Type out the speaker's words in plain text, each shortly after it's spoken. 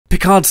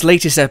Picard's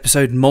latest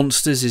episode,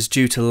 Monsters, is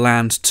due to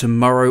land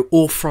tomorrow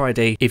or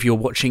Friday if you're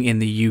watching in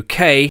the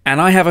UK, and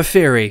I have a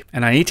theory,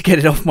 and I need to get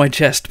it off my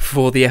chest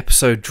before the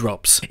episode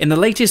drops. In the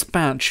latest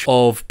batch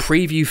of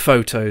preview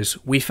photos,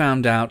 we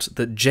found out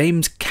that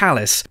James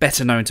Callis,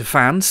 better known to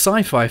fans,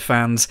 sci-fi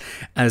fans,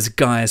 as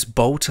Gaius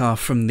Baltar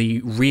from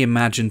the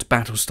reimagined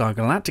Battlestar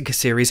Galactica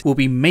series, will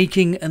be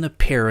making an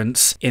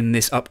appearance in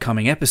this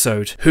upcoming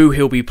episode. Who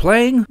he'll be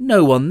playing,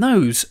 no one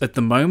knows at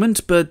the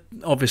moment, but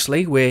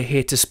obviously we're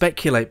here to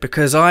speculate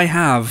because I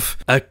have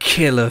a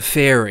killer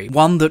theory,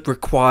 one that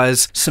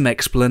requires some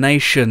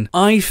explanation.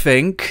 I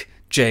think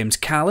James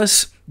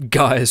Callis,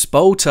 Gaius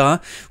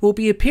Baltar, will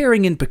be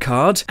appearing in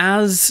Picard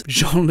as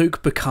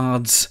Jean-Luc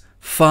Picard's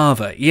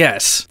father.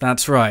 Yes,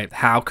 that's right.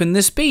 How can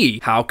this be?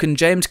 How can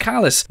James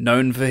Callis,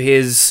 known for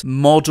his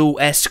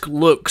model-esque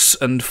looks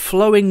and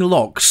flowing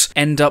locks,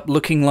 end up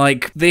looking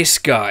like this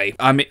guy?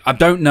 I mean, I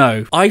don't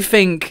know. I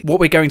think what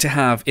we're going to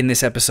have in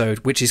this episode,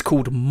 which is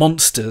called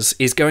Monsters,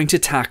 is going to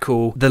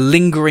tackle the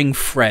lingering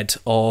thread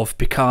of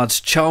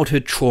Picard's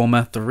childhood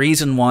trauma, the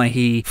reason why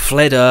he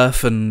fled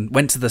Earth and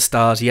went to the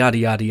stars, yada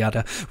yada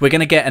yada. We're going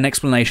to get an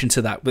explanation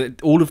to that.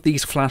 But all of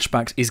these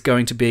flashbacks is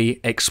going to be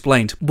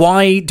explained.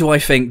 Why do I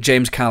think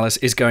James Callis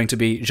is going to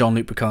be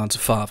Jean-Luc Picard's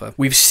father?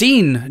 We've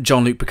seen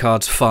Jean-Luc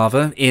Picard's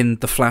father in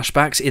the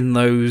flashbacks, in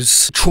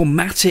those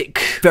traumatic,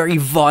 very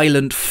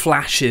violent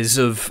flashes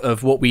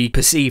of what we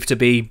perceive to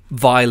be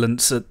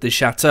violence at the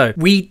chateau.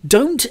 We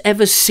don't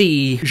ever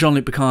see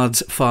Jean-Luc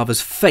Picard's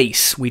father's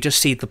face. We just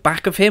see the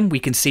back of him. We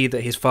can see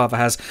that his father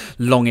has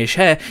longish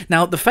hair.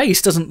 Now, the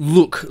face doesn't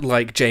look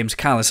like James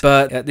Callis,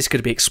 but this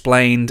could be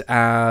explained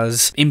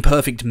as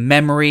imperfect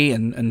memory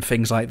and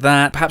things like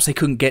that. Perhaps they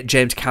couldn't get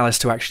James Callis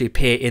to actually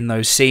appear in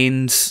those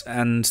scenes,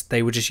 and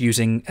they were just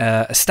using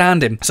a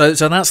stand-in. So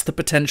that's the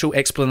potential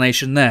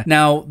explanation there.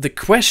 Now, the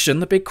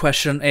big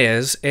question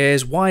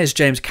is why is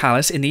James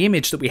Callis, in the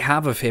image that we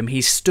have of him,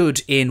 he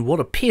stood in what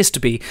appears to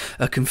be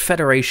a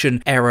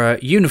Confederation-era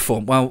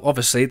uniform? Well,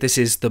 obviously, this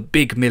is the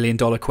big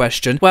million-dollar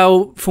question.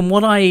 Well, from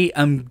what I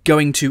am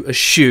going to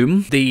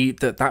assume,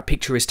 that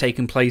picture is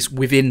taking place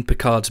within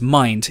Picard's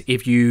mind.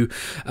 If you...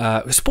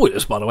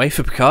 spoilers, by the way,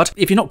 for Picard.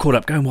 If you're not caught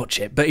up, go and watch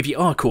it. But if you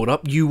are caught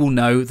up, you will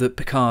know that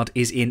Picard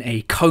is in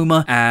a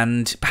coma,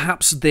 and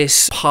perhaps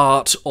this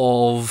part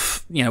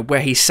of,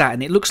 where he sat,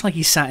 and it looks like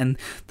he sat in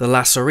the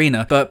La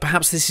Serena, but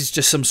perhaps this is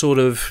just some sort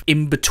of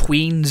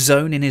in-between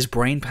zone in his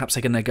brain. Perhaps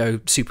they're going to go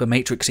super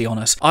Matrixy on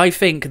us. I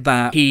think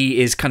that he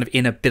is kind of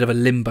in a bit of a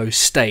limbo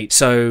state,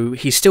 so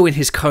he's still in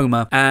his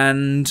coma,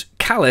 and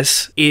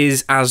Callis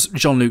is, as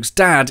Jean-Luc's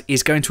dad,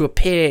 is going to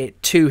appear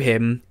to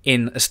him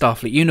in a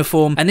Starfleet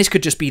uniform, and this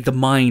could just be the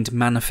mind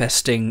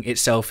manifesting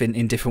itself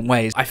in different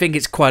ways. I think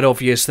it's quite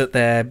obvious that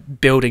they're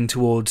building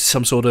towards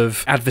some sort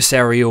of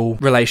adversarial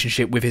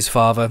relationship with his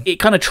father. It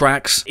kind of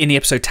tracks. In the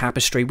episode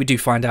Tapestry, we do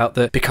find out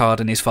that Picard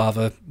and his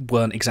father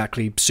weren't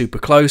exactly super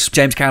close.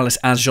 James Callis,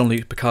 as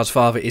Jean-Luc Picard's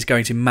father, is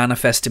going to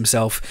manifest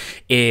himself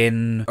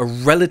in a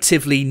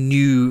relatively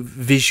new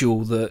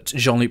visual that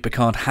Jean-Luc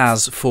Picard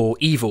has for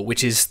evil,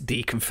 which is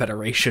the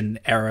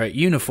Confederation-era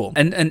uniform.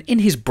 And in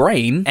his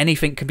brain,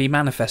 anything can be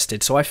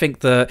manifested. So I think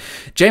that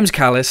James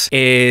Callis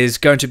is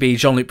going to be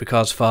Jean-Luc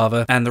Picard's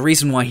father, and the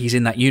reason why he's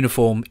in that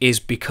uniform is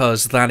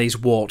because that is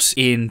what,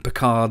 in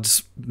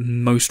Picard's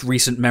most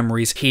recent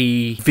memories,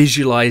 he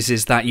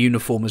visualizes that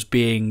uniform as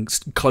being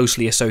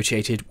closely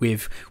associated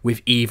with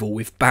evil,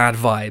 with bad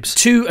vibes.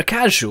 To a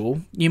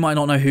casual, you might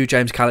not know who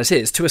James Callis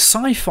is. To a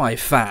sci-fi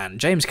fan,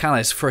 James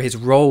Callis, for his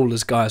role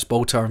as Gaius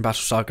Baltar in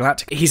Battlestar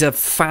Galactica, he's a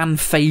fan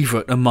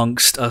favorite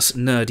amongst us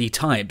nerdy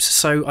types.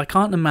 So I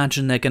can't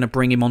imagine they're going to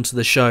bring him onto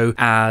the show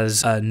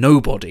as a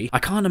nobody. I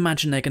can't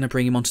imagine they're going to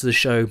bring him onto the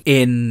show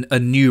in a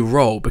new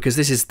role, because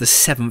this is the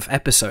 7th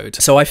episode.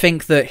 So I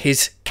think that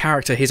his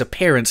character, his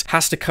appearance,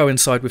 has to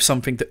coincide with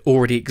something that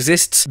already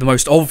exists. The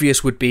most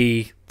obvious would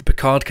be the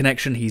Picard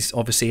connection. He's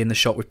obviously in the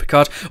shot with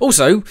Picard.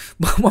 Also,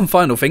 one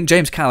final thing,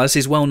 James Callis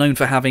is well known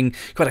for having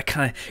quite a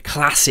kind of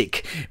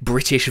classic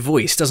British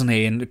voice, doesn't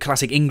he? And a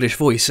classic English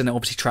voice, and it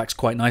obviously tracks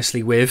quite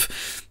nicely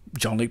with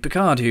Jean-Luc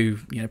Picard, who,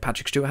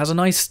 Patrick Stewart has a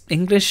nice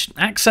English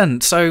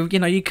accent. So,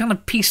 you kind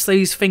of piece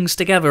these things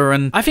together,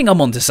 and I think I'm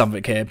onto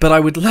something here, but I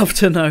would love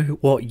to know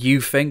what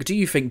you think. Do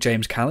you think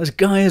James Callis,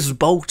 Gaius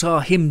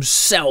Baltar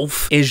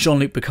himself, is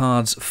Jean-Luc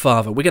Picard's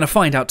father? We're going to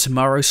find out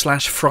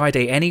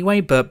tomorrow/Friday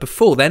anyway, but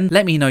before then,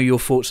 let me know your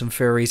thoughts and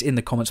theories in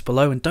the comments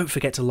below, and don't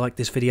forget to like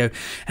this video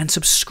and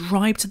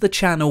subscribe to the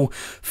channel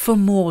for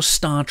more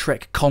Star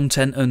Trek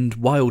content and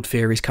wild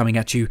theories coming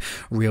at you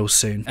real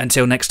soon.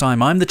 Until next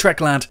time, I'm the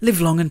Trek Lad.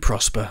 Live long and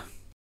prosper.